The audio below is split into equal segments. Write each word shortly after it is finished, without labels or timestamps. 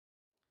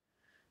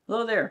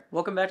Hello there.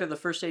 Welcome back to the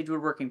First Stage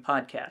Woodworking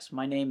Podcast.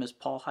 My name is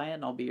Paul Hyatt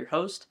and I'll be your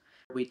host.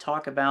 We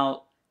talk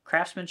about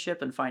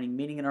craftsmanship and finding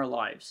meaning in our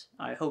lives.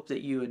 I hope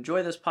that you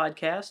enjoy this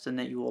podcast and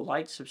that you will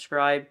like,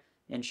 subscribe,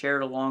 and share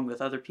it along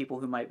with other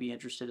people who might be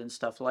interested in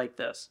stuff like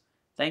this.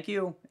 Thank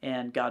you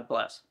and God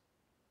bless.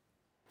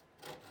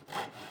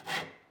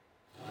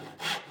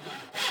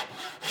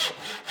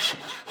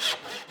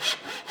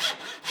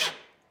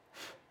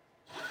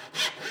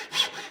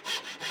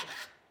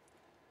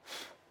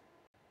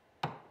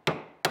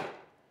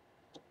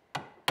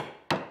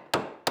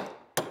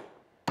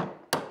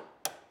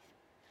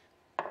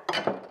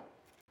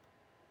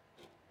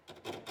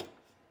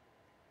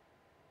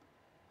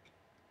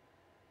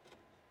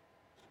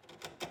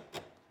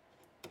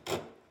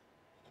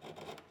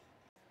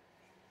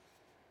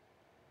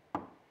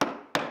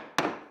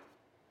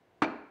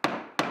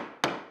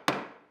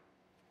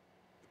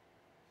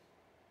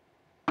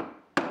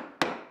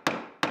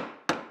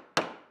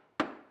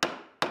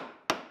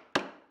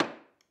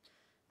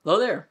 Hello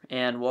there,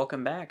 and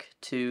welcome back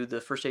to the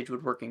First Stage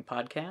Woodworking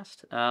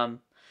Podcast.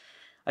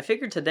 I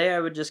figured today I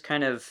would just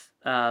kind of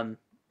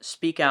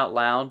speak out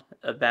loud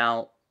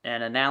about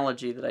an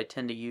analogy that I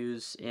tend to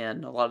use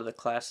in a lot of the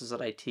classes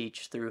that I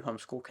teach through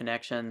Homeschool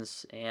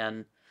Connections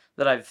and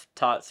that I've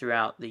taught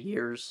throughout the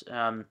years.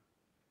 One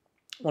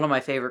of my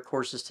favorite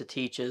courses to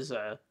teach is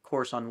a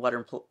course on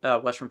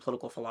Western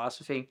political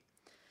philosophy,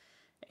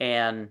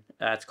 and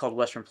it's called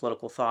Western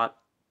Political Thought.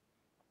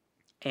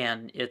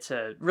 And it's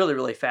a really,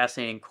 really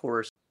fascinating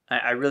course.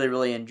 I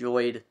really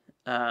enjoyed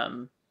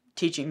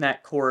teaching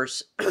that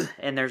course,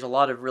 and there's a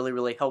lot of really,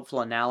 really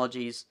helpful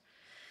analogies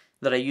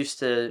that I used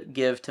to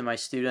give to my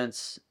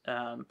students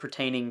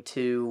pertaining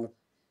to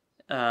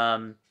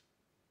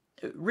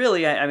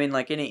really, I mean,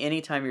 like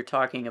anytime you're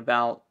talking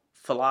about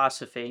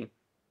philosophy,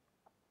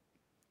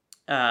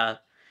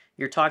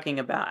 you're talking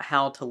about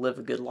how to live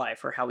a good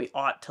life or how we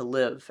ought to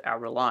live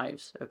our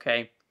lives,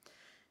 okay?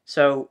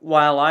 So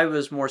while I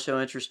was more so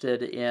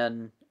interested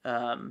in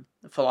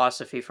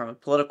philosophy from a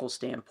political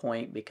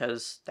standpoint,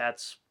 because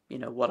that's,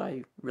 what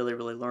I really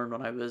learned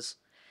when I was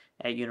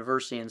at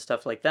university and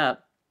stuff like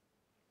that,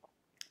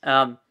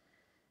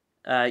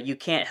 you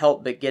can't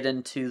help but get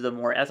into the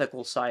more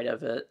ethical side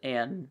of it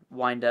and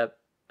wind up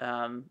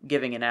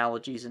giving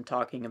analogies and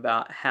talking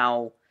about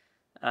how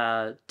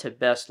to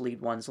best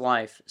lead one's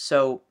life.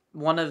 So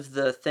one of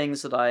the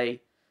things that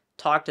I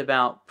talked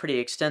about pretty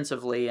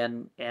extensively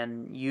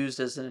and used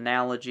as an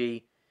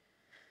analogy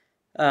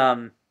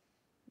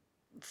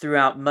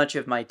throughout much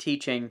of my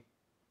teaching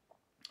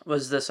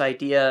was this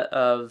idea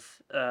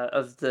of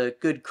the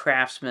good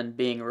craftsman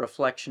being a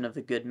reflection of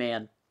the good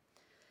man.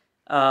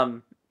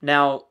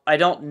 Now, I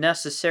don't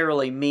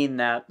necessarily mean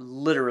that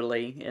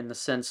literally in the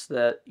sense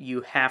that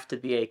you have to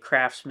be a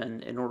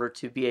craftsman in order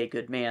to be a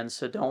good man,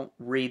 so don't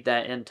read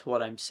that into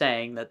what I'm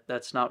saying.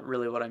 That's not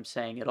really what I'm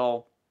saying at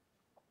all.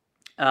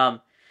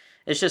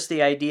 It's just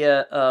the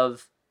idea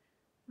of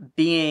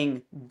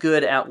being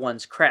good at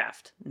one's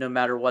craft, no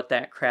matter what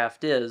that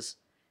craft is,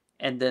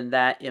 and then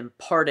that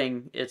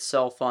imparting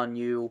itself on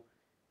you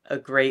a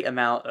great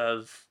amount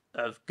of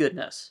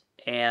goodness,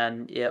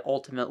 and it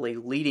ultimately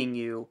leading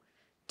you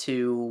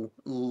to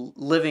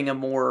living a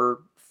more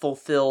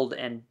fulfilled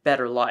and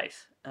better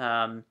life.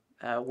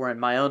 Where in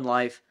my own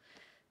life,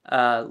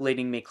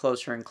 leading me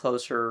closer and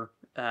closer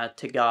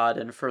to God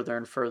and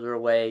further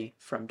away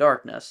from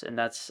darkness. And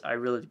I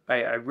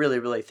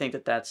really think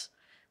that that's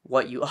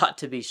what you ought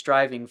to be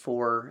striving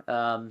for.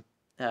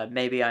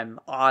 Maybe I'm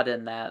odd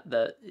in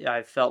that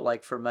I felt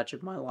like for much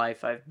of my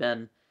life I've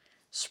been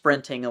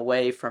sprinting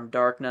away from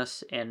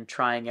darkness and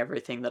trying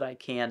everything that I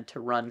can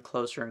to run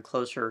closer and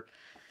closer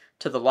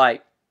to the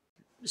light.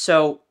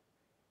 So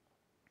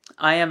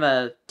I am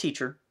a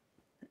teacher.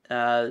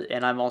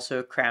 And I'm also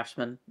a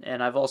craftsman,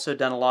 and I've also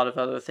done a lot of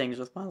other things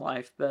with my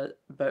life, but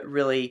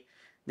really,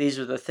 these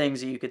are the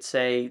things that you could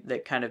say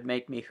that kind of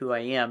make me who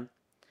I am.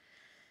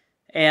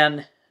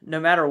 And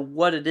no matter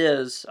what it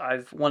is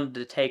I've wanted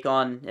to take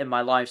on in my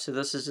life, so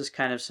this is just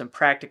kind of some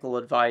practical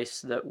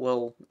advice that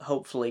will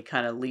hopefully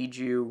kind of lead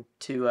you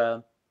to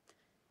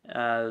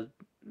a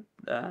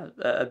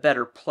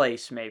better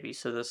place, maybe.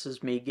 So this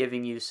is me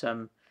giving you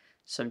some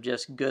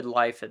just good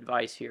life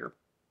advice here.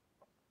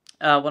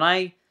 When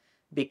I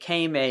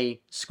became a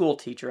school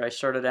teacher, I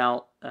started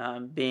out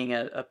being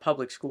a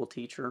public school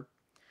teacher,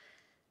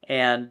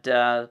 and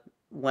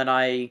when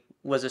I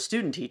was a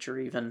student teacher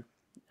even,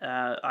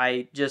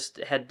 I just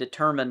had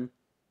determined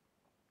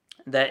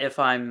that if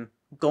I'm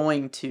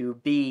going to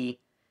be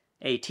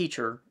a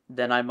teacher,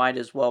 then I might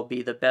as well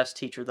be the best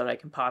teacher that I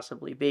can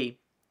possibly be.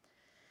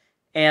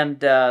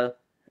 And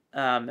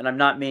I'm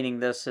not meaning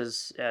this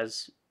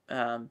as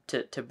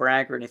to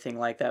brag or anything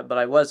like that, but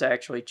I was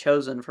actually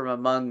chosen from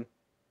among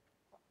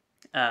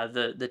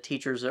the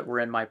teachers that were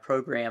in my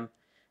program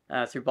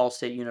through Ball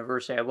State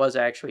University. I was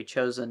actually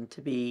chosen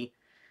to be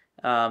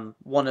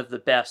one of the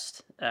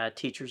best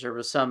teachers. There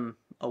was some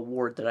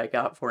award that I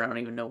got for it. I don't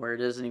even know where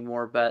it is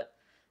anymore, but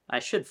I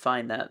should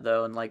find that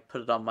though and like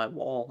put it on my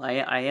wall.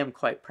 I am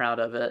quite proud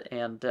of it,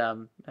 and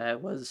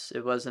it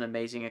was an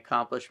amazing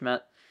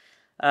accomplishment,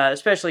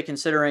 especially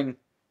considering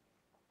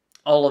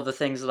all of the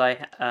things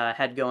that I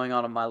had going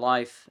on in my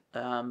life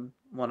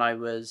when I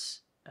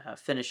was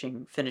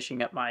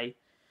finishing up my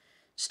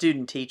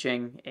student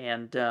teaching,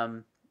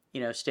 and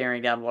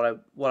staring down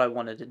what I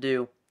wanted to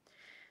do,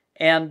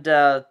 and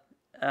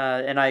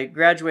I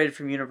graduated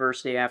from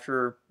university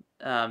after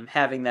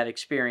having that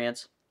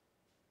experience.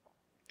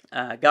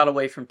 Got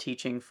away from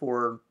teaching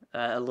for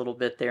a little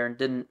bit there, and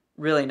didn't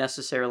really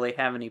necessarily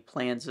have any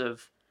plans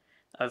of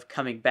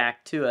coming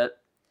back to it.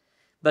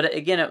 But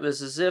again, it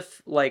was as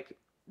if like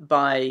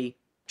by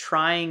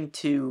trying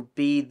to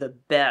be the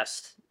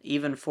best,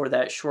 even for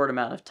that short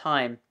amount of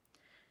time,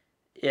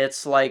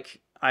 it's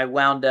like I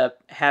wound up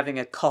having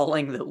a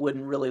calling that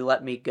wouldn't really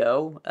let me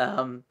go,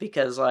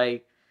 because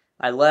I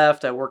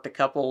left. I worked a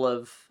couple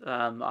of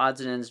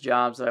odds and ends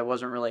jobs that I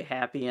wasn't really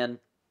happy in,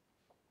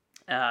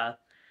 and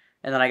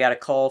then I got a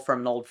call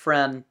from an old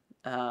friend,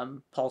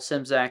 Paul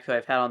Simzak, who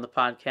I've had on the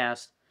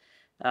podcast,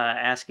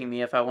 asking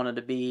me if I wanted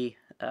to be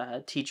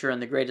a teacher in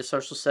the greatest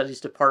social studies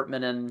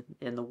department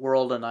in the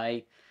world, and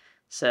I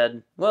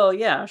said, "Well,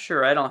 yeah,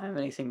 sure. I don't have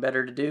anything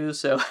better to do,"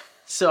 so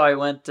so I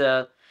went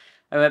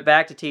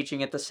back to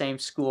teaching at the same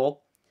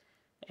school,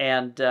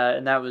 and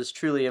that was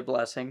truly a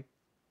blessing,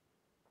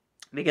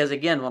 because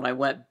again, when I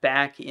went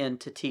back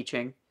into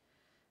teaching,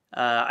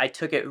 I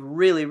took it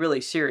really,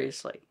 really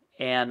seriously,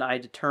 and I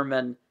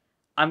determined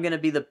I'm going to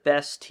be the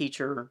best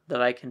teacher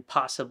that I can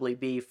possibly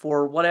be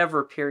for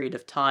whatever period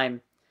of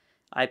time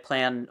I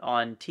plan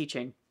on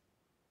teaching.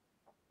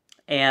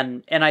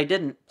 And I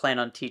didn't plan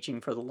on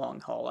teaching for the long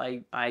haul.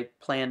 I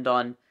planned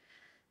on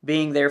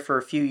being there for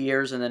a few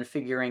years and then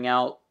figuring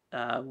out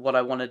what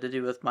I wanted to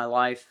do with my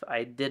life.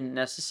 I didn't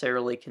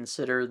necessarily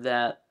consider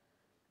that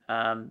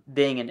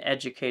being an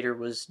educator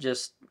was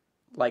just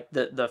like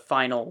the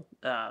final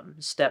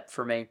step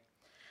for me.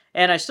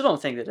 And I still don't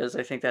think that is.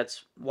 I think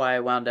that's why I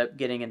wound up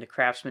getting into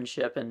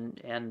craftsmanship and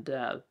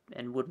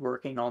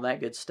woodworking and all that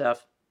good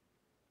stuff.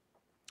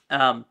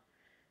 Um,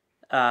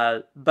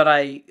 but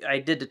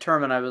I did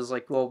determine, I was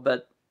like, well,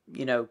 but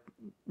no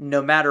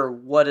matter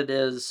what it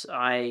is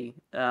no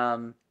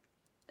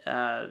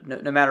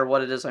matter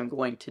what it is I'm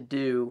going to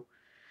do,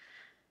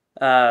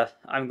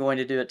 I'm going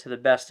to do it to the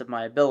best of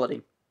my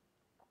ability.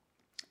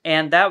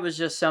 And that was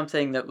just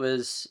something that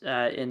was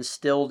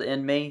instilled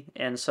in me,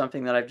 and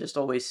something that I've just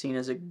always seen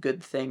as a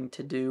good thing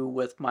to do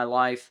with my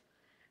life,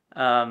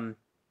 um,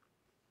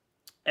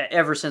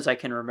 ever since I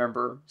can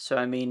remember. So,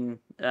 I mean,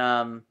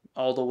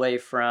 all the way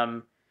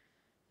from,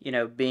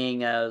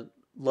 being a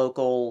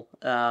local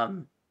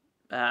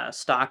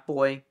stock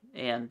boy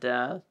and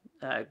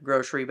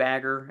grocery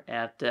bagger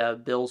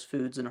at Bill's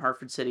Foods in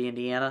Hartford City,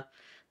 Indiana.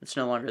 It's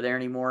no longer there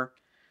anymore.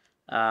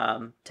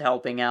 To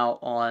helping out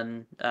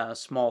on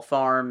small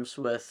farms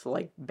with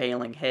like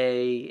baling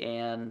hay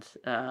and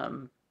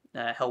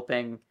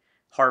helping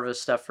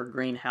harvest stuff for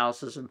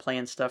greenhouses and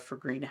plant stuff for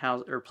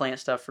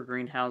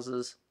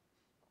greenhouses.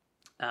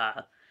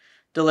 Uh,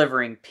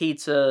 Delivering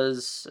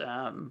pizzas,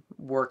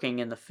 working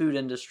in the food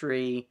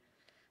industry,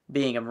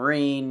 being a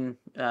Marine,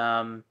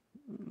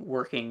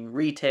 working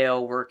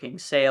retail, working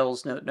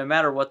sales. No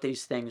matter what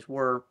these things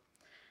were,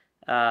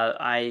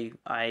 I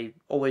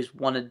always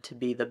wanted to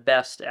be the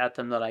best at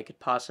them that I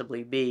could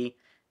possibly be,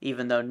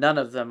 even though none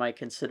of them I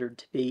considered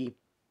to be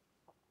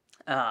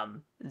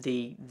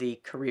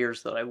the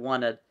careers that I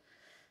wanted.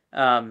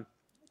 Um,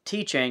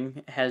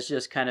 Teaching has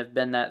just kind of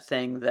been that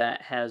thing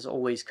that has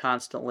always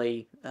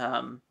constantly,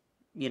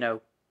 you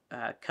know,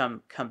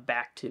 come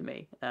back to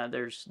me.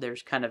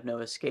 There's kind of no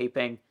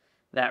escaping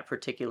that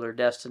particular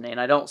destiny, and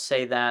I don't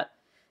say that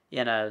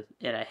in a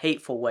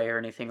hateful way or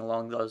anything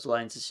along those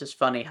lines. It's just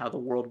funny how the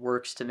world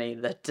works to me.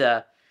 That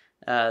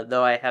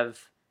though I have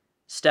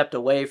stepped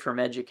away from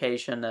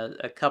education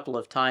a couple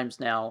of times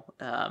now,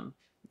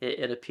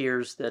 it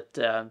appears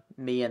that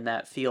me and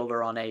that field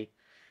are on a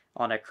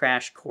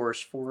crash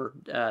course for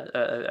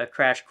a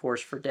crash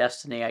course for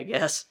destiny, I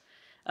guess.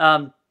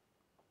 Um,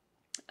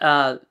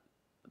 uh,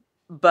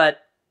 but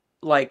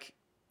like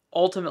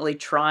ultimately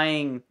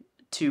trying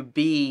to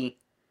be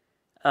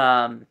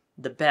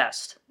the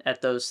best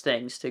at those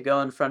things, to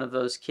go in front of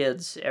those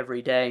kids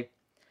every day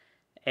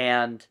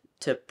and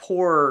to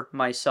pour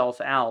myself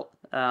out,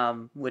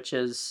 which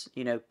is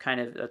kind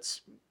of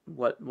that's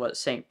what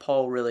Saint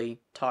Paul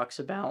really talks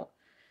about.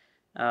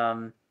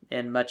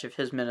 In much of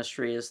his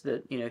ministry is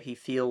that he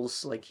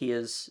feels like he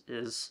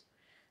is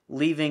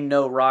leaving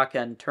no rock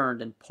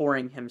unturned and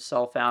pouring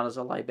himself out as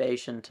a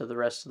libation to the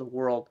rest of the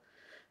world,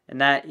 and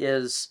that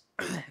is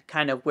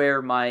kind of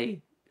where my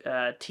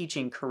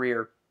teaching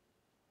career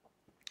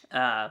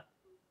uh,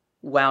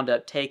 wound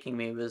up taking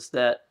me. Was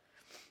that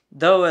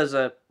though as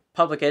a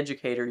public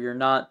educator you're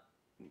not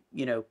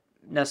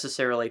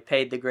necessarily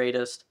paid the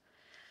greatest.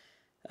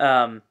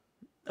 um,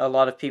 a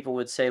lot of people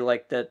would say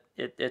like that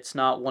it's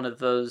not one of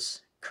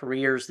those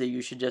careers that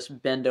you should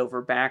just bend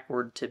over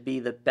backward to be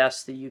the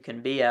best that you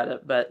can be at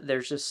it, but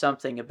there's just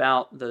something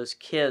about those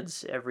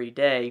kids every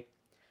day,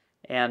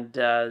 and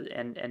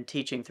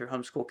teaching through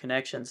Homeschool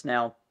Connections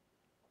now,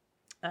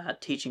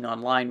 teaching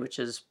online, which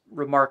is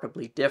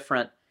remarkably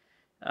different.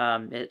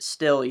 It's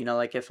still,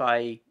 like if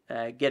I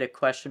get a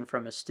question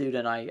from a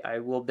student, I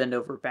will bend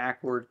over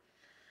backward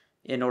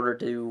in order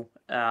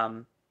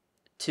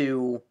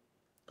to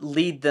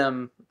lead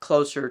them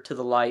closer to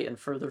the light and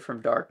further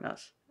from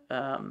darkness.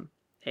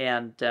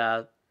 And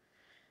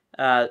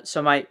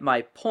So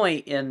my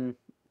point in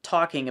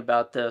talking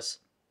about this,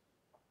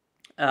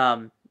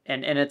 and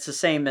it's the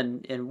same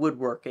in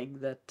woodworking,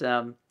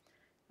 that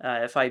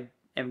if I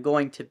am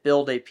going to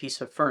build a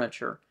piece of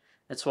furniture,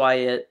 that's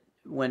why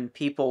when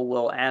people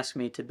will ask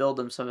me to build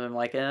them something, I'm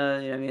like,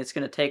 it's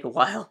going to take a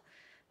while.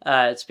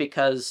 It's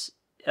because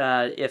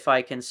if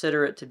I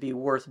consider it to be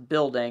worth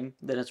building,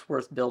 then it's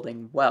worth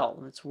building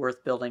well. It's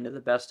worth building to the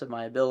best of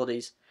my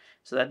abilities.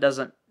 So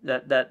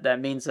that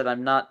means that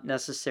I'm not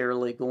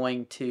necessarily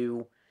going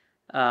to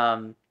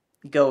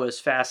go as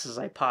fast as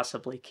I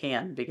possibly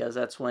can, because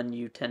that's when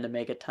you tend to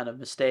make a ton of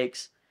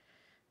mistakes,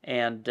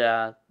 and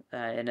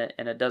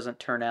it doesn't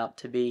turn out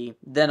to be.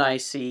 Then I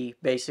see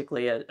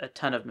basically a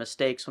ton of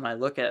mistakes when I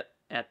look at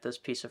this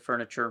piece of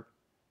furniture.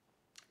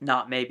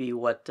 Not maybe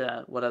what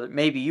other,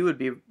 maybe you would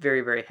be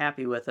very, very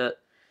happy with it,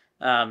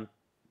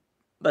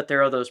 but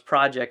there are those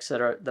projects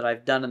that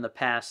I've done in the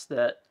past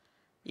that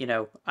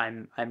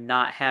I'm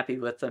not happy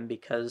with them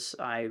because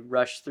I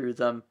rushed through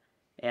them,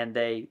 and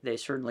they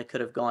certainly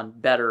could have gone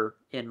better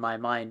in my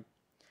mind.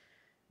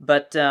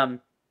 But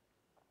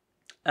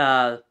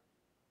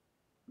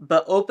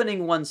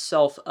opening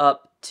oneself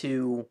up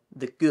to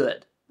the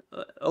good,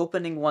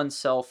 opening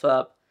oneself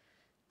up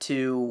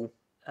to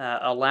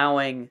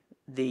allowing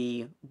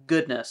the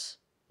goodness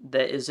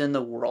that is in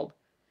the world,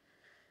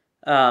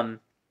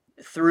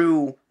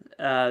 through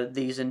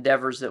these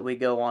endeavors that we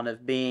go on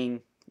of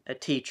being a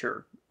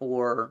teacher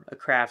or a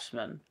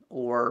craftsman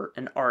or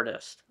an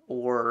artist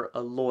or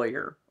a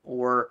lawyer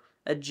or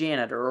a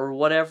janitor or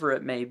whatever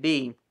it may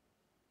be.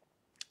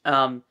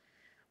 When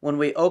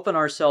we open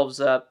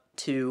ourselves up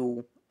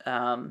to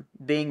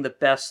being the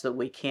best that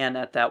we can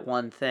at that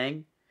one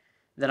thing,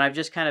 then I've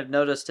just kind of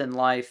noticed in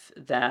life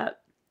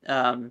that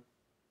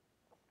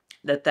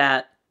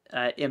that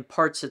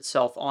imparts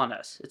itself on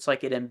us. It's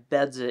like it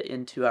embeds it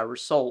into our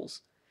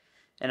souls.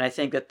 And I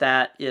think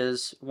that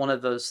is one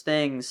of those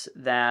things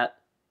that,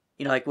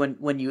 like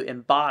when you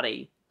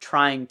embody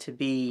trying to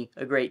be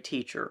a great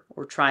teacher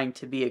or trying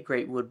to be a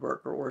great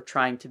woodworker or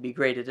trying to be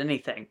great at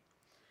anything,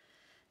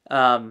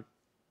 then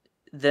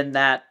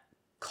that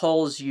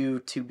calls you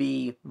to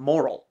be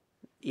moral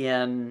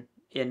in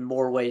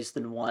more ways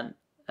than one.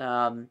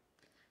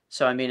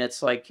 So I mean,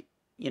 it's like,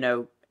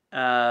 we'll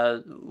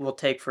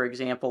take, for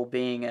example,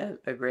 being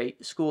a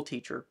great school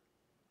teacher.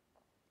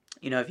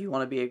 If you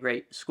want to be a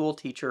great school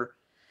teacher,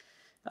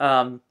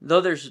 though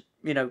there's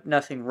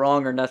nothing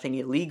wrong or nothing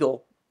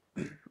illegal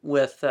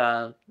with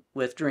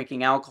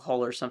drinking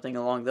alcohol or something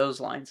along those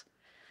lines,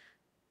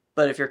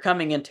 but if you're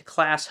coming into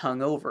class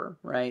hungover,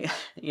 right,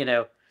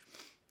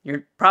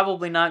 you're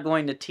probably not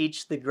going to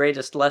teach the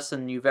greatest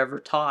lesson you've ever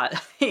taught,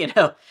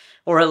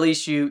 or at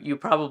least you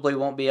probably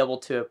won't be able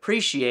to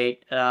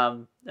appreciate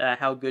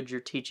how good your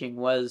teaching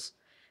was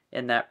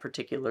in that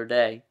particular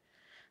day.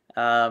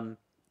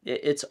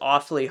 It's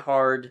awfully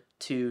hard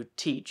to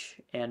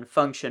teach and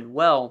function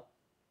well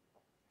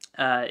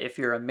if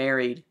you're a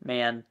married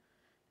man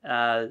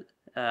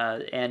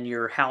and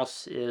your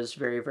house is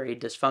very, very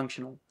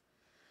dysfunctional.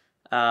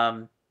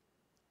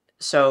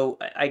 So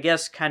I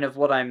guess kind of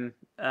what I'm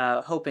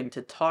hoping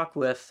to talk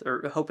with,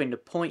 or hoping to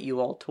point you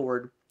all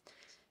toward,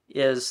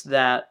 is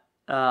that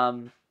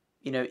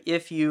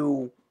if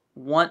you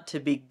want to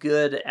be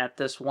good at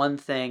this one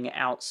thing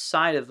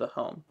outside of the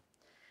home,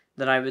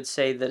 then I would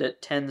say that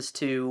it tends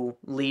to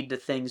lead to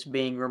things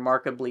being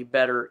remarkably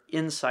better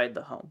inside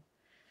the home.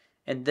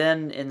 And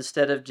then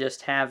instead of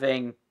just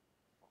having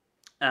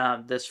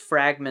this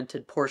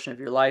fragmented portion of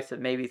your life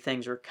that maybe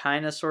things are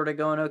kind of sort of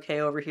going okay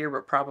over here,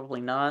 but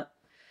probably not,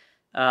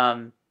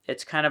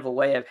 it's kind of a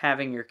way of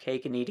having your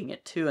cake and eating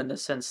it too, in the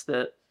sense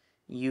that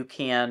you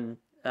can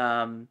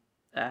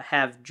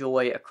have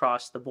joy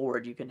across the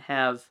board. You can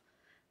have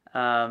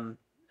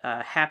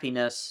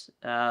happiness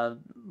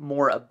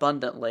more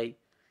abundantly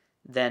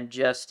than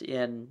just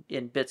in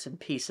bits and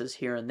pieces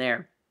here and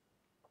there.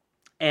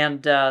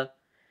 And I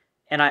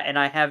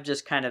have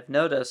just kind of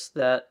noticed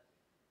that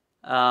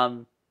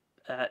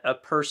a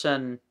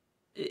person,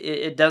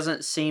 it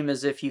doesn't seem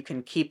as if you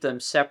can keep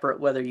them separate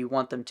whether you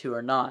want them to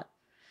or not.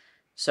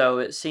 So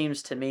it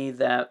seems to me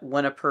that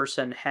when a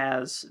person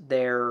has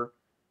their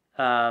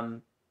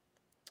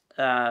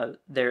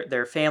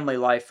family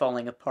life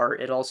falling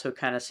apart, it also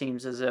kind of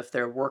seems as if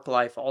their work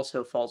life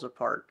also falls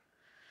apart.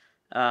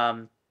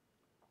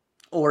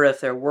 Or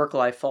if their work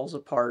life falls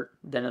apart,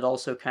 then it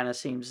also kind of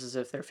seems as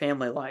if their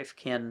family life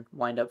can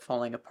wind up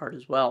falling apart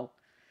as well.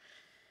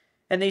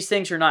 And these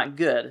things are not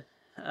good.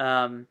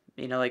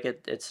 like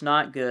it's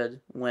not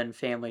good when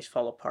families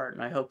fall apart,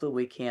 and I hope that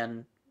we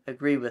can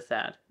agree with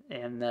that,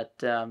 and that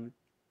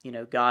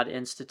God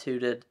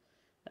instituted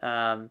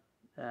um,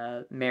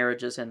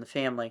 marriages in the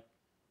family,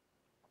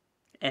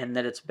 and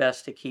that it's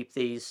best to keep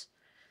these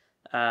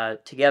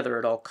together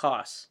at all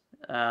costs.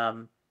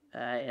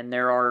 And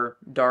there are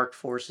dark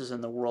forces in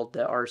the world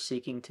that are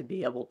seeking to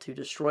be able to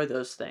destroy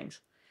those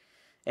things.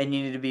 And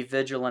you need to be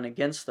vigilant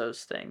against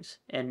those things.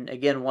 And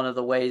again, one of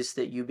the ways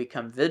that you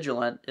become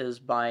vigilant is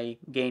by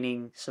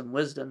gaining some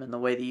wisdom. And the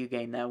way that you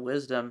gain that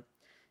wisdom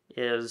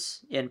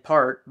is in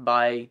part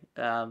by,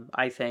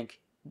 I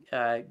think,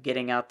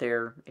 getting out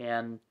there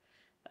and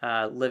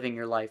living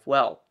your life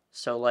well.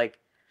 So, like,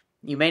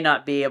 you may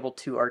not be able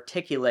to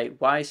articulate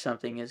why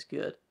something is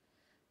good,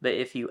 but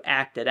if you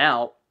act it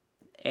out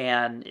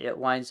and it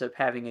winds up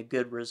having a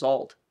good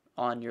result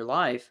on your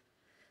life,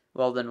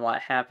 well, then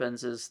what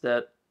happens is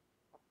that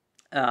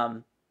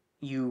um,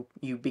 you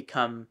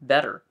become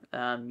better.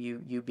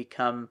 You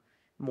become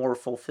more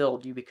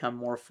fulfilled. You become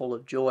more full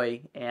of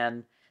joy,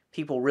 and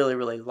people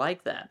really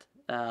like that.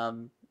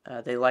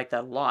 They like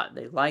that a lot.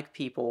 They like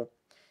people.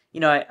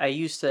 I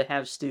used to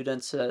have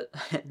students.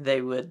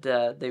 They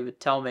would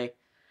tell me,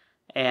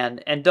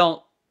 and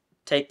don't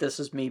take this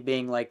as me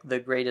being like the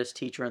greatest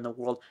teacher in the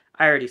world.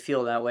 I already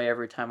feel that way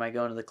every time I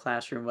go into the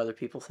classroom, whether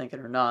people think it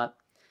or not.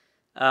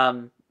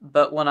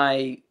 But when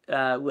I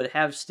would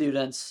have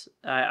students,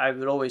 I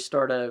would always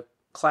start a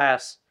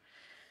class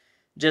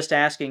just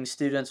asking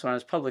students when I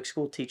was a public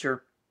school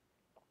teacher,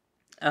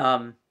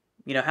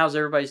 how's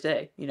everybody's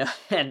day?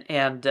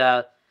 And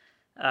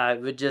I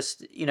would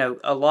just,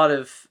 a lot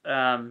of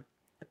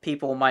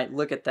people might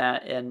look at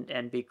that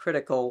and be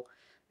critical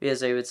because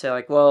they would say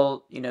like,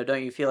 well,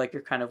 don't you feel like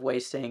you're kind of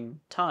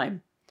wasting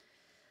time?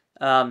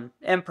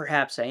 And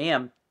perhaps I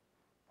am.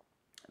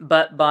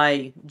 But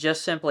by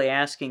just simply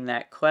asking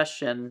that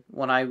question,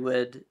 when I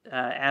would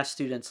ask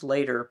students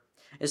later,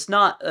 it's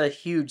not a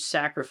huge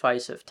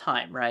sacrifice of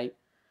time, right?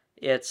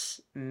 It's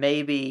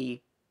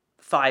maybe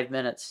 5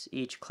 minutes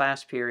each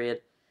class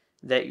period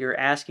that you're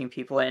asking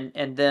people,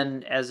 and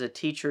then as a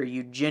teacher,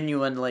 you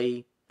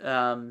genuinely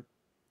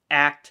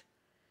act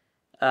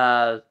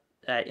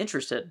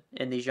interested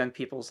in these young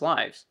people's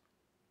lives.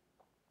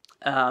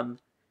 Um,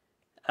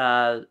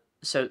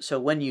 so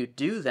when you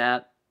do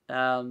that,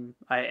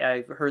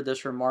 I've heard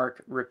this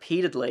remark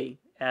repeatedly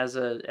as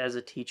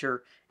a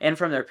teacher and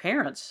from their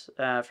parents,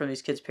 from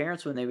these kids'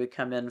 parents when they would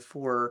come in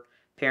for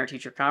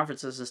parent-teacher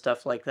conferences and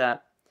stuff like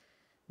that.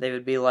 They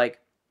would be like,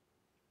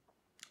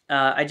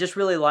 I just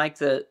really like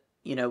that,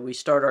 we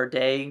start our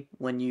day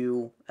when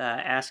you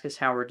ask us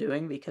how we're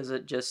doing because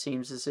it just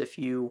seems as if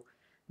you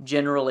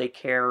generally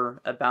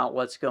care about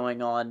what's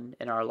going on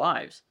in our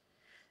lives.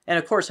 And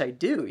of course I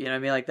do, I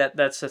mean, like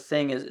that's the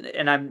thing is,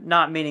 and I'm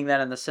not meaning that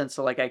in the sense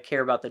of like I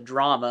care about the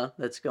drama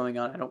that's going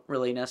on. I don't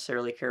really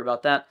necessarily care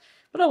about that,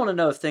 but I want to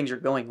know if things are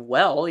going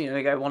well.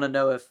 Like I want to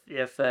know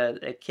if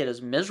a kid is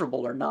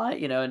miserable or not.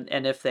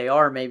 And if they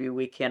are, maybe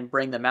we can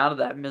bring them out of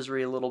that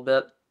misery a little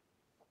bit,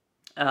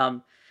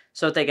 um,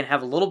 so that they can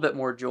have a little bit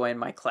more joy in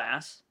my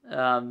class.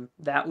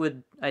 That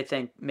would, I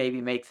think,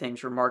 maybe make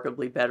things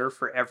remarkably better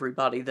for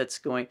everybody that's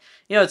going.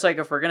 It's like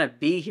if we're gonna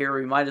be here,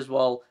 we might as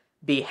well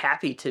be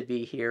happy to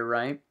be here,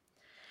 right?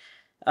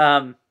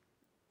 Um,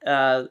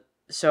 uh,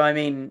 so I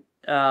mean,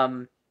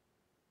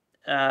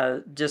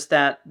 just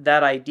that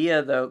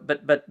idea though,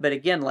 but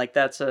again, like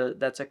that's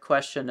a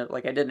question of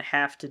like I didn't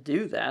have to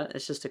do that.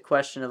 It's just a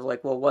question of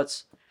like, well,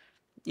 what's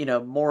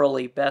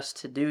morally best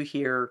to do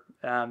here,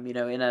 in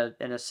a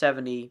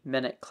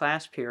 70-minute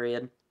class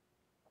period,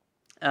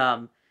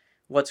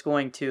 what's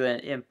going to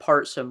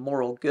impart some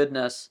moral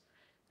goodness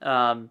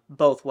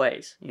both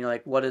ways.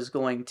 Like what is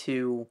going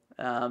to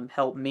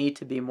help me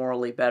to be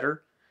morally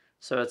better.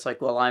 So it's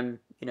like, well, I'm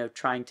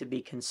trying to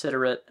be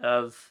considerate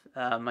of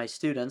my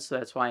students. So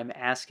that's why I'm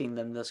asking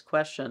them this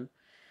question.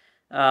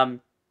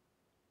 Um,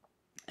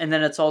 and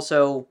then it's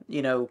also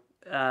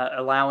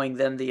allowing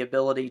them the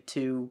ability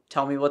to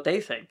tell me what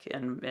they think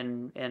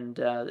and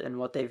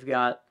what they've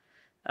got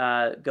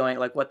going,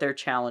 like what their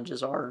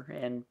challenges are,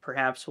 and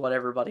perhaps what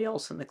everybody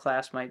else in the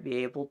class might be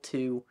able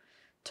to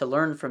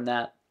learn from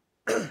that.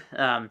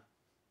 I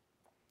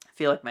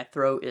feel like my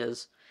throat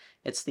is.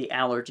 It's the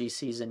allergy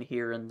season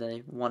here in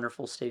the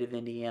wonderful state of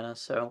Indiana,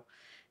 so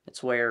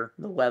it's where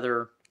the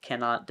weather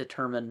cannot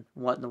determine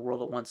what in the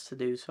world it wants to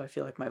do. So I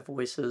feel like my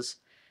voice is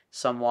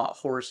somewhat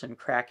hoarse and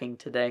cracking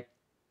today.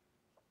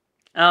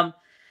 Um,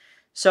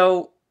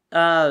 so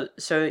I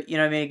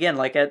mean, again,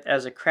 like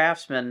as a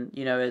craftsman,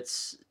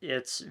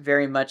 it's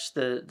very much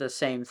the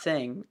same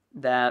thing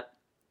that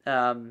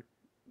um,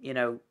 you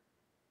know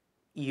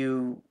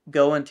you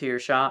go into your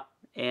shop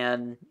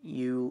and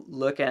you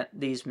look at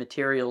these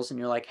materials and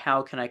you're like,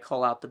 how can I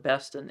call out the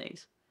best in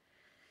these?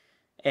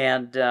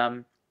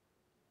 And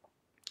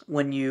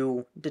when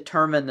you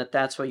determine that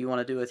that's what you want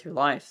to do with your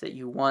life, that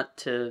you want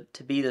to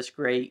be this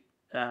great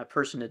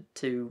person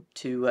to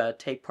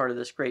take part of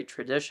this great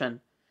tradition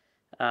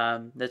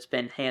that's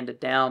been handed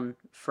down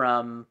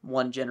from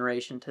one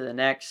generation to the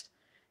next,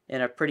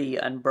 in a pretty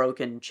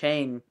unbroken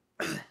chain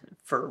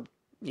for,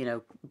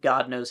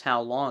 God knows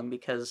how long,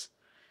 because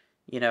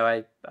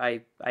I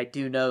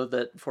do know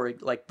that for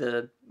like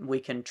we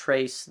can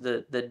trace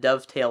the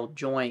dovetail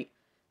joint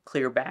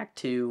clear back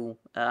to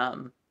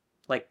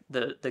like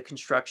the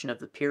construction of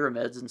the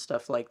pyramids and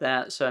stuff like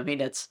that. So I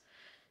mean it's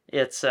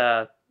this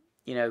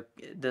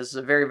is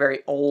a very, very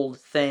old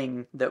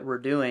thing that we're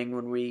doing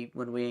when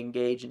we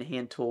engage in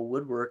hand tool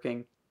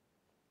woodworking,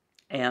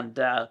 and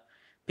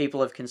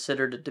people have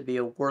considered it to be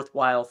a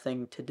worthwhile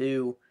thing to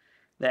do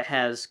that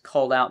has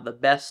called out the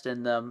best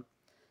in them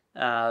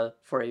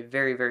for a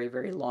very, very,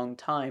 very long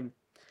time.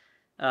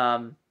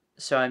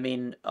 So, I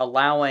mean,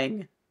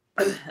 allowing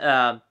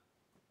uh,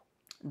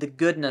 the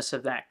goodness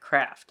of that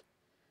craft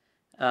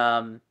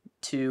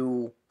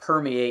to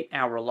permeate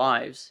our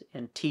lives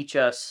and teach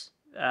us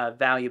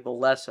valuable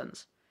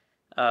lessons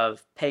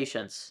of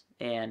patience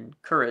and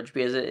courage,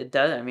 because it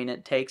does. I mean,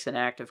 it takes an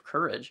act of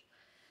courage.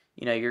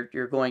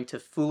 You're going to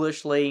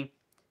foolishly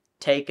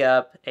take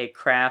up a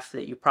craft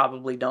that you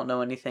probably don't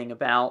know anything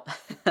about,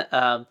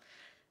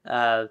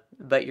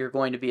 but you're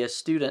going to be a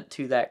student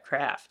to that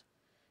craft,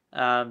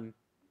 um,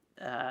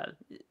 uh,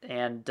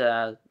 and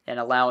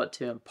allow it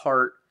to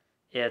impart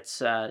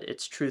its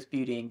truth,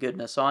 beauty, and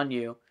goodness on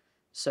you,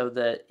 so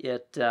that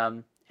it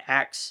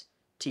acts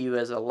to you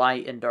as a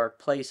light in dark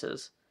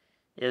places.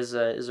 Is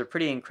a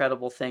pretty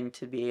incredible thing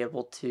to be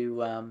able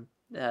to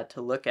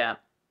look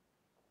at.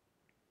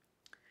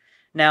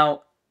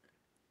 Now,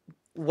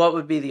 what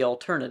would be the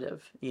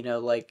alternative?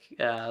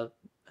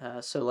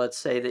 So let's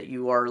say that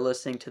you are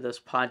listening to this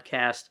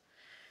podcast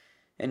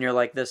and you're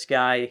like, this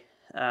guy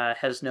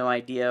has no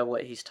idea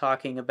what he's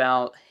talking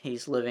about.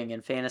 He's living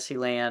in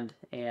Fantasyland,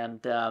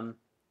 and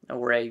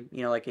or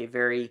like a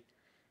very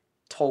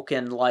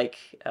Tolkien-like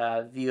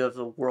view of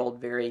the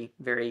world, very,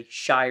 very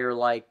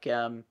Shire-like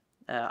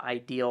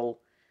ideal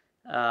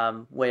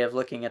way of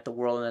looking at the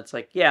world. And it's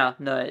like, yeah,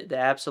 no,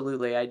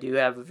 absolutely, I do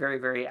have a very,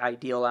 very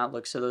ideal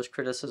outlook. So those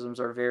criticisms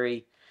are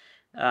very,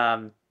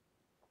 um,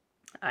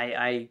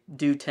 I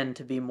do tend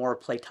to be more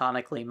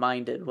platonically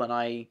minded when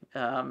I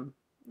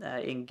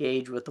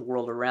engage with the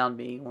world around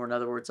me, or in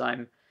other words,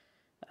 I'm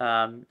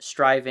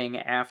striving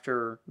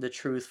after the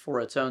truth for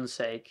its own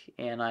sake,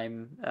 and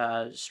I'm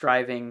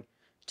striving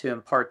to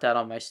impart that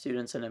on my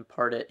students and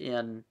impart it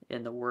in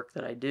the work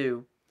that I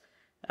do.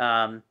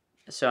 Um,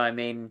 so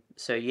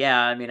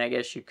yeah, I mean, I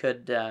guess you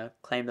could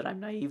claim that I'm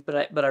naive,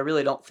 but I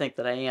really don't think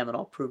that I am, and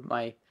I'll prove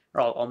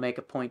I'll make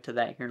a point to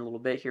that here in a little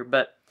bit here.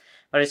 But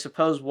I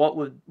suppose what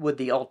would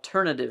the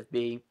alternative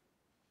be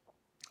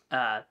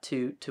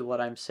to what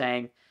I'm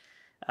saying?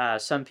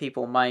 Some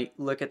people might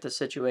look at the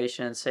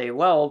situation and say,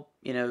 well,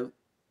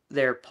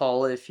 there,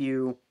 Paul, if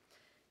you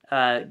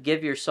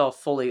give yourself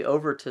fully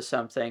over to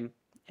something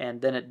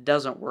and then it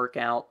doesn't work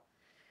out,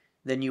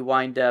 then you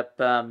wind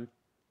up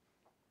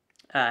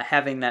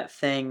having that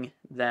thing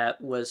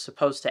that was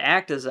supposed to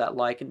act as that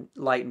light in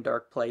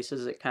dark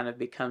places. It kind of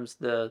becomes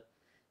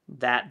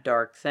that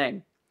dark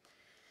thing.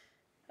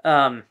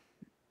 Uh,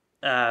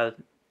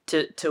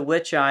 to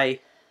which I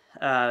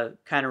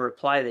kind of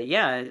reply that,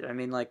 yeah, I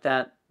mean, like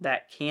that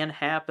can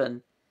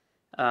happen,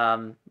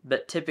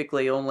 but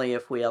typically only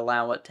if we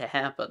allow it to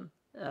happen.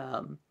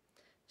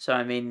 So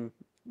I mean,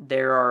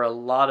 there are a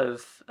lot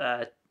of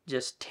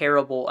just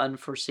terrible,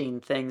 unforeseen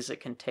things that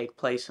can take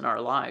place in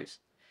our lives.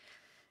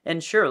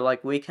 And sure,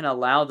 like, we can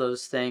allow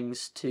those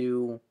things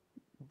to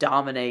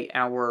dominate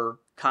our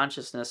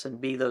consciousness and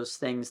be those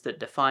things that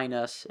define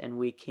us, and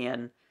we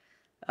can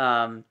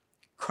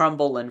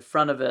crumble in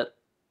front of it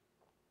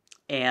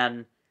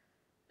and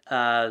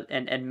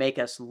make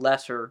us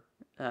lesser,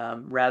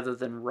 rather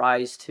than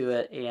rise to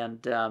it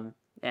and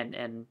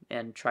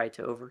try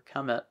to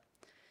overcome it.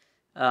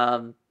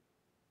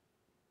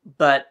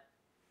 But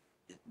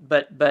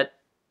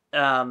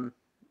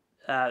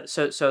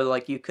so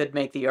like, you could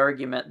make the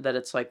argument that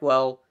it's like,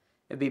 well,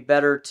 it'd be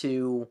better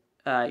to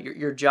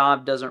your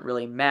job doesn't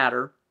really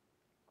matter,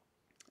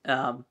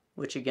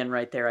 which again,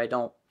 right there, I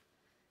don't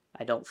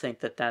think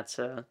that that's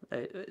so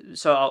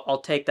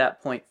I'll take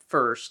that point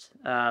first.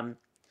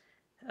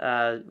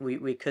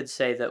 We could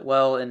say that,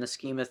 well, in the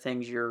scheme of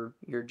things, your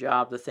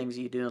job, the things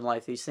you do in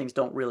life, these things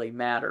don't really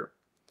matter.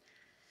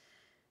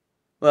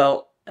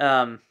 Well,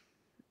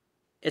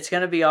 it's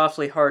going to be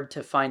awfully hard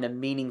to find a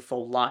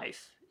meaningful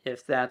life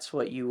if that's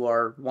what you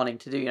are wanting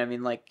to do. I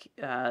mean, like,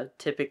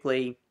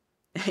 typically,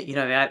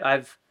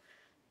 I've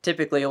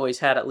typically always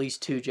had at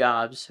least two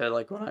jobs. So,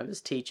 like, when I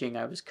was teaching,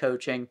 I was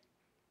coaching.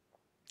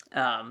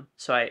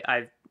 So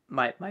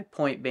my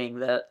point being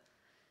that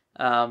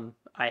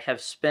I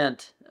have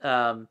spent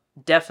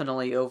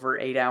definitely over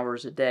 8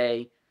 hours a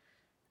day,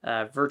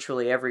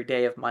 virtually every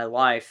day of my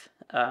life,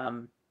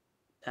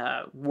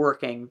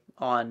 working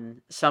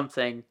on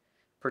something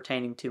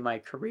pertaining to my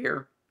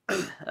career.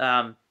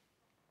 um,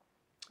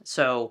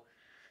 so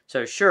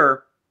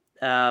sure,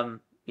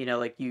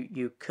 like,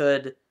 you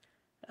could,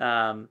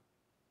 or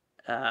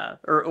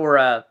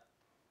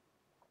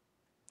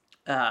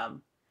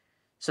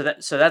so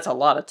that's a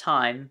lot of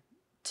time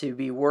to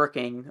be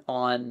working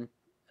on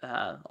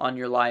on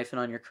your life and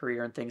on your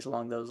career and things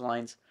along those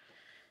lines.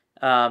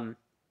 Um,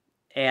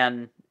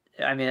 and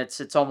I mean,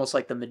 it's almost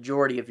like the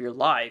majority of your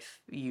life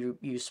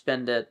you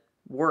spend it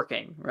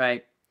working,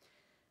 right?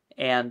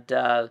 And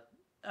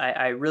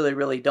I really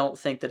really don't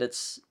think that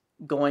it's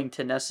going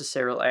to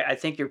necessarily. I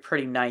think you're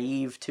pretty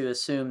naive to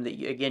assume that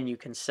again you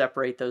can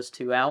separate those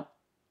two out,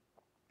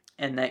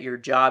 and that your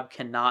job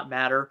cannot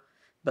matter,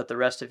 but the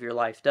rest of your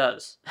life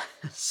does.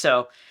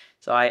 so,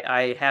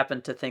 I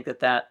happen to think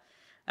that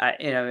I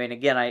mean,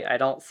 again, I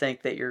don't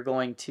think that you're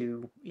going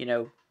to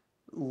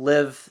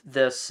live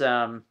this.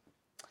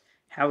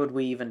 How would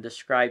we even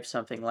describe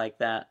something like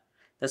that?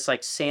 This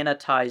like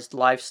sanitized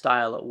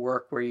lifestyle at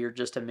work where you're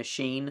just a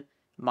machine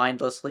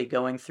mindlessly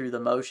going through the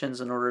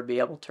motions in order to be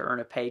able to earn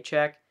a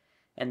paycheck,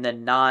 and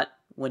then not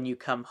when you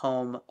come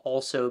home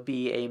also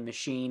be a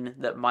machine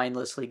that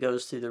mindlessly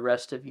goes through the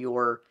rest of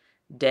your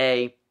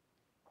day.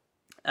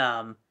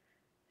 Um,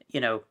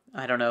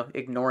 I don't know,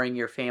 ignoring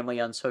your family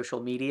on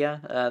social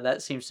media.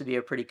 That seems to be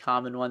a pretty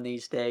common one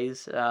these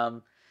days. Uh,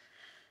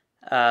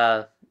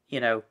 you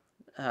know,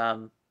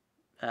 um,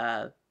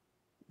 uh,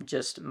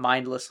 just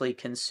mindlessly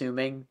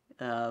consuming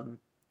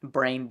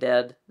brain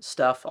dead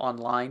stuff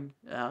online.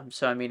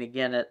 So I mean,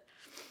 again,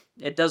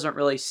 it doesn't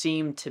really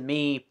seem to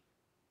me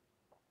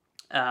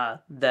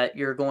that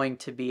you're going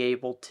to be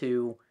able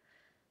to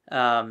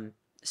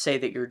say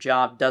that your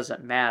job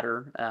doesn't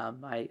matter.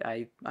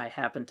 I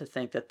happen to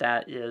think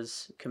that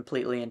is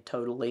completely and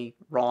totally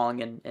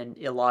wrong and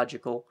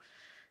illogical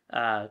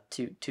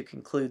to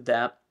conclude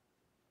that.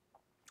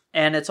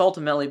 And it's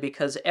ultimately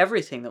because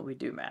everything that we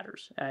do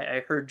matters.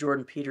 I heard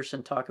Jordan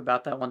Peterson talk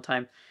about that one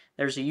time.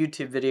 There's a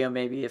YouTube video,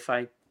 maybe if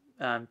I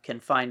can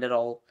find it,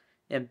 I'll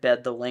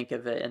embed the link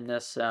of it in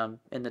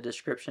the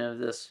description of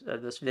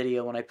this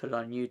video when I put it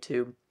on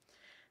YouTube.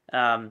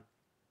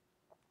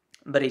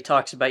 But he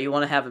talks about you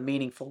want to have a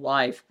meaningful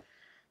life.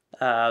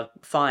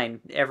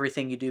 Fine,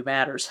 everything you do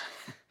matters.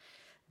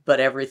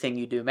 But everything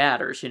you do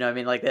matters. I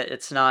mean, like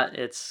it's not.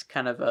 It's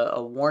kind of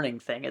a warning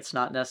thing. It's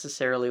not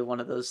necessarily one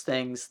of those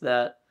things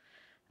that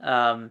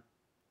um,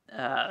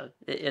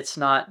 it's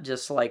not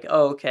just like,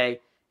 oh, okay,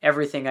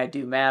 everything I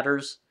do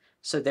matters,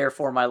 so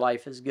therefore my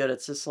life is good.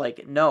 It's just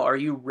like, no, are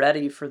you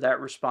ready for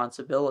that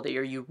responsibility?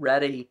 Are you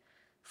ready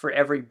for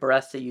every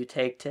breath that you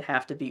take to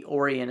have to be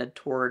oriented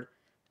toward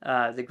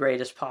the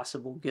greatest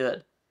possible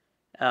good?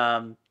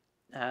 Um,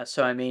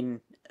 so, I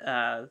mean,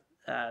 uh,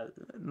 uh,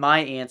 my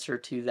answer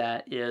to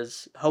that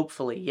is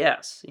hopefully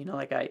yes.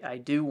 Like I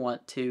do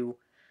want to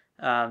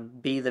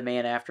be the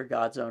man after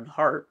God's own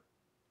heart.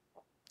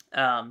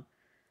 Um,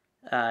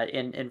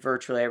 in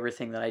virtually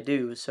everything that I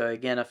do. So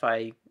again, if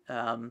I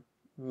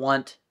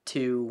want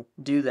to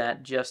do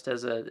that just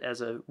as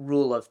a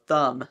rule of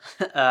thumb,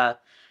 that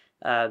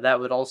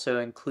would also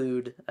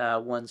include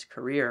one's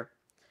career.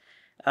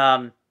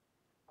 Um,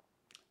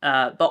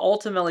 but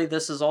ultimately,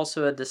 this is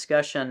also a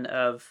discussion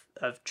of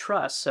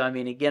trust. So I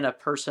mean, again, a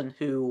person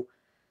who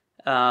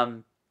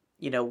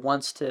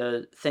wants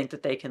to think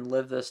that they can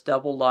live this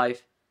double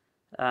life,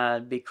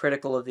 be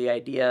critical of the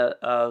idea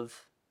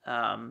of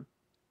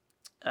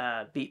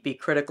be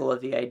critical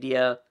of the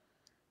idea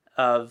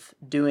of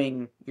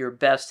doing your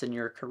best in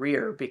your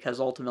career because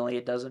ultimately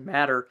it doesn't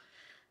matter.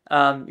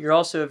 You're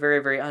also a very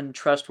very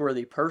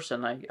untrustworthy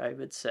person, I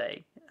would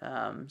say.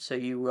 So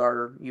you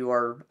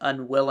are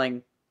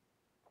unwilling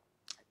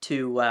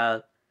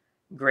to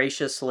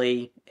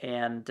graciously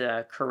and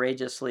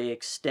courageously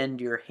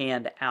extend your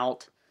hand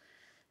out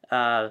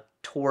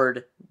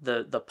toward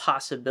the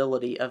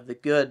possibility of the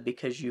good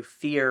because you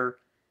fear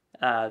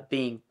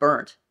being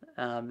burnt.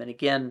 And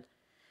again,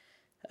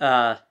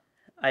 I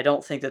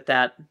don't think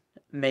that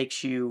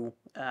makes you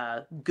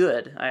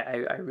good.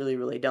 I really,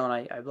 really don't.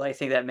 I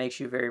think that makes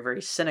you very,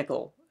 very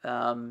cynical.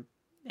 And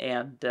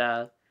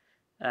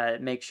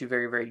it makes you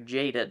very, very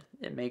jaded.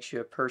 It makes you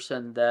a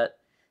person that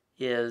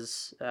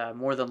is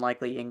more than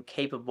likely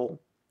incapable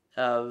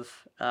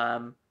of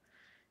um,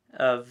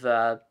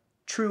 of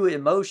true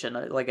emotion,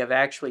 like of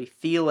actually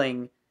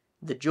feeling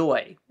the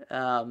joy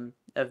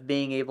of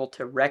being able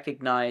to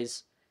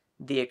recognize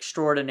the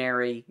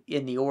extraordinary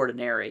in the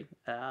ordinary,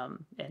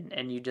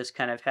 and you just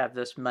kind of have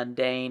this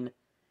mundane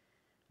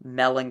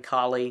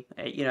melancholy.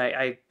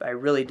 I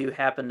really do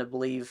happen to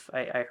believe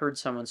I heard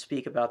someone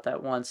speak about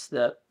that once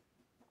that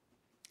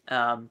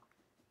um,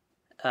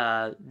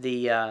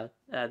 the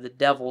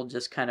devil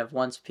just kind of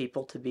wants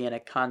people to be in a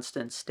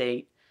constant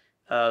state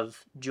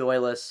of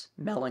joyless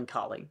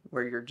melancholy,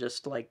 where you're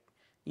just like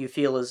you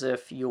feel as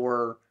if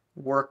your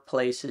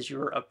workplace is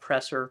your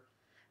oppressor,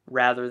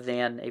 rather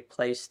than a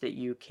place that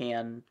you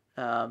can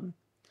uh,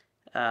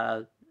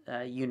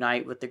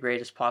 unite with the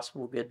greatest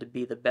possible good to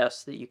be the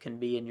best that you can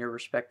be in your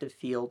respective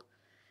field.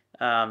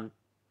 Um,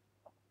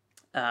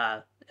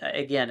 uh,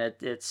 Again,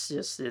 it's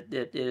just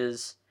it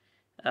is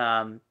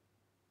um,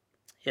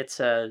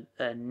 it's a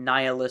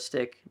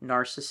nihilistic,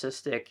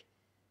 narcissistic,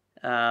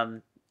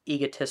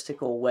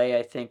 egotistical way,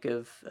 I think,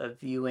 of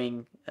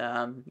viewing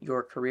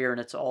your career,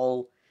 and it's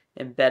all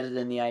embedded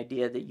in the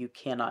idea that you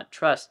cannot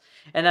trust.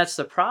 And that's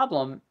the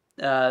problem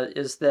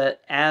is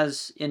that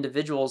as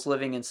individuals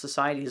living in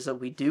societies, that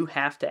we do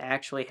have to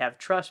actually have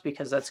trust,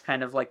 because that's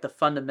kind of like the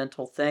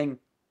fundamental thing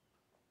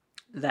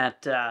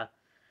that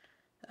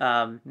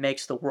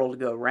makes the world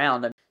go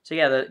round. So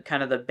yeah, the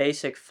kind of the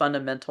basic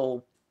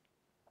fundamental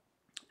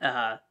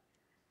uh,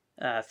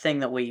 thing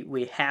that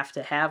we have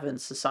to have in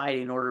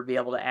society in order to be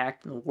able to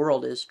act in the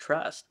world is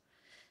trust.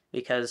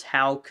 Because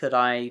how could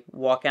I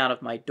walk out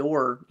of my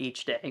door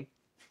each day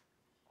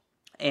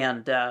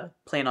and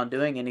plan on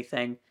doing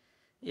anything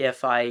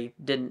if I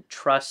didn't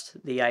trust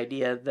the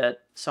idea that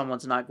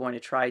someone's not going to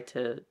try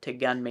to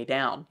gun me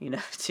down,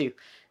 to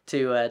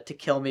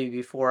kill me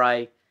before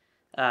I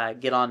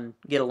get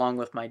along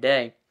with my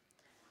day.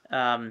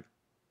 Um,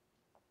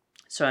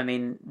 so I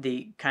mean,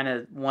 the kind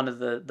of one of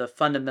the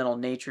fundamental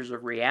natures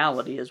of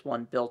reality is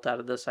one built out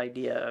of this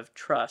idea of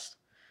trust.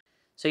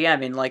 So yeah, I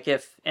mean, like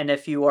if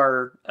you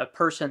are a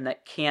person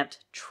that can't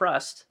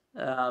trust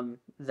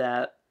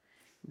that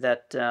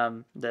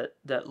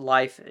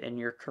life and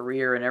your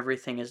career and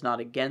everything is not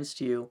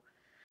against you,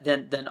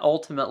 then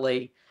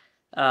ultimately,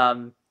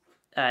 um,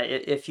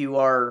 if you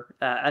are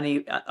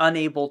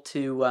unable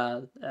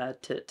to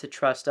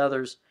trust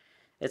others,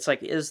 it's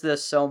like, is that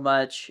so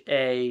much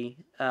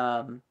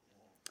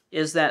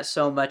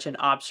an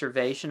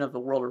observation of the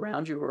world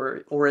around you,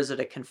 or is it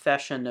a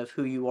confession of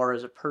who you are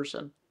as a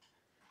person?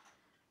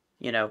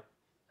 You know,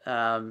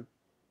 um,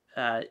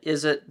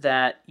 is it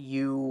that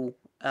you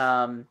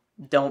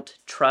don't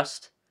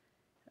trust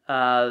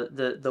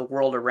the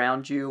world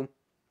around you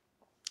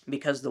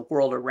because the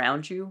world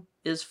around you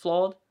is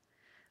flawed,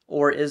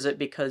 or is it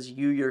because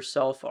you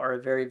yourself are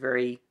a very,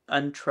 very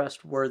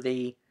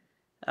untrustworthy,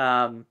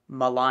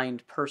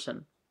 maligned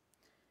person?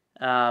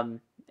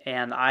 Um,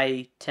 and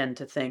I tend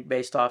to think,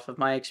 based off of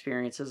my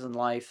experiences in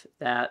life,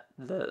 that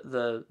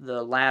the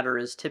latter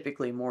is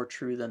typically more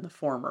true than the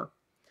former.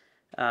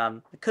 I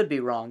could be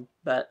wrong,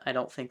 but I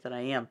don't think that I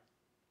am.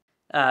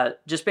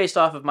 Just based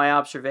off of my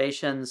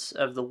observations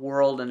of the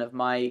world and of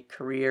my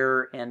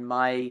career and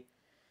my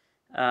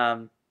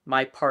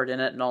part in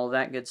it and all of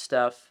that good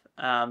stuff,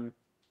 I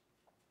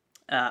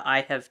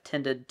have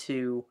tended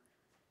to,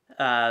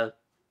 uh,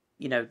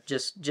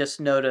 just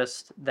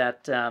noticed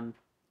that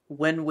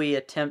when we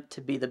attempt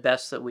to be the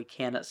best that we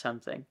can at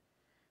something,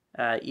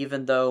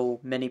 even though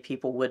many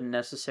people wouldn't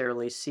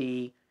necessarily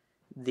see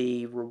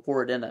the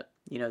reward in it.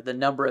 The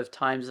number of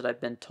times that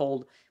I've been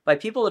told by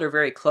people that are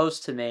very close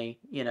to me,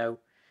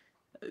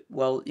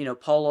 well,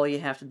 Paul, all you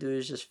have to do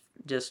is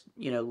just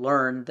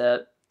learn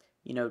that,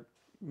 you know,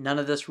 none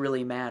of this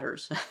really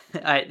matters.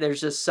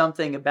 There's just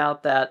something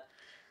about that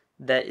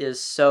is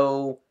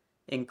so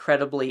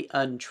incredibly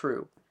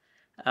untrue.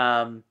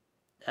 Um,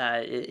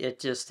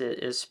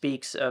 it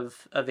speaks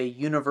of a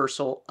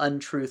universal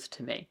untruth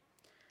to me,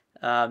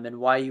 and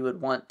why you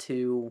would want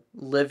to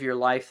live your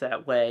life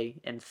that way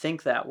and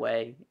think that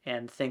way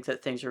and think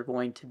that things are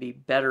going to be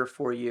better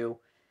for you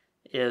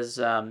is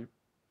I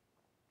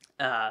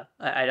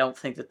don't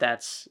think that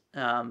that's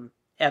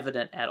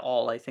evident at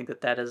all. I think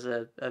that that is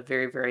a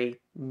very, very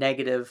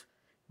negative,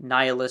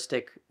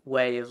 nihilistic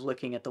way of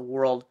looking at the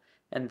world,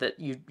 and that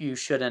you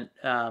shouldn't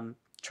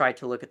try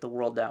to look at the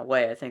world that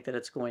way. I think that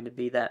it's going to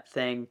be that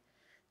thing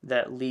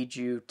that leads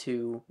you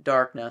to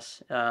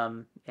darkness,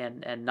 and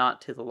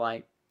not to the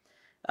light.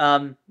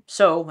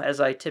 So, as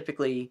I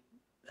typically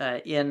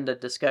end a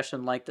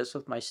discussion like this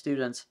with my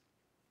students,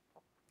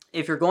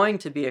 if you're going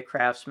to be a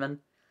craftsman,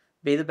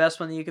 be the best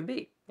one that you can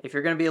be. If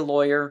you're going to be a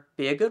lawyer,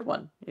 be a good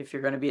one. If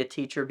you're going to be a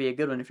teacher, be a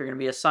good one. If you're going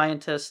to be a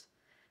scientist,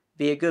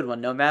 be a good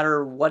one. No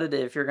matter what it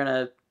is, if you're going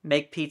to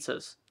make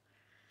pizzas,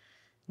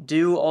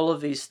 do all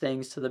of these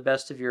things to the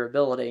best of your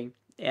ability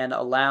and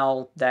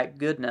allow that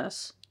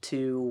goodness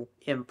to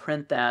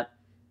imprint that,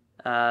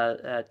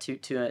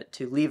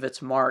 to leave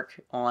its mark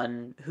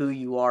on who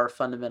you are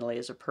fundamentally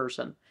as a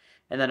person.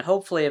 And then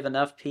hopefully, if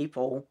enough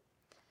people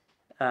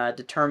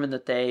determine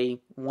that they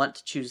want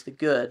to choose the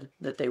good,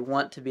 that they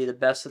want to be the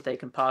best that they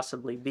can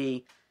possibly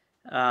be,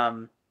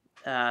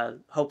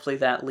 hopefully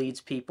that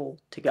leads people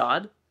to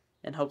God,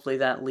 and hopefully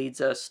that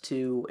leads us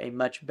to a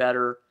much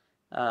better,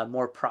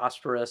 more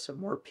prosperous, a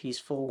more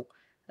peaceful,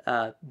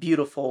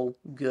 beautiful,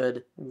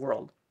 good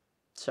world.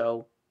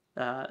 So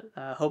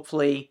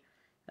hopefully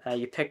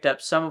you picked up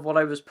some of what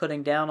I was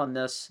putting down on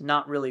this,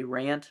 not really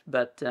rant,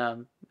 but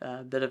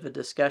a bit of a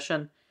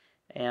discussion.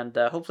 And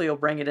hopefully you'll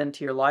bring it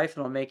into your life,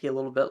 and it'll make you a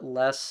little bit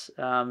less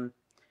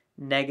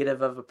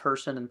negative of a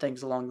person and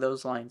things along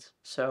those lines.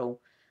 So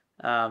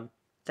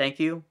thank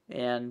you,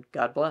 and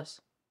God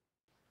bless.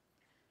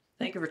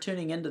 Thank you for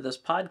tuning into this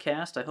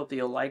podcast. I hope that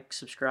you'll like,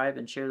 subscribe,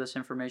 and share this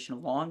information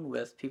along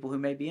with people who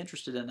may be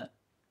interested in it.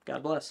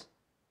 God bless.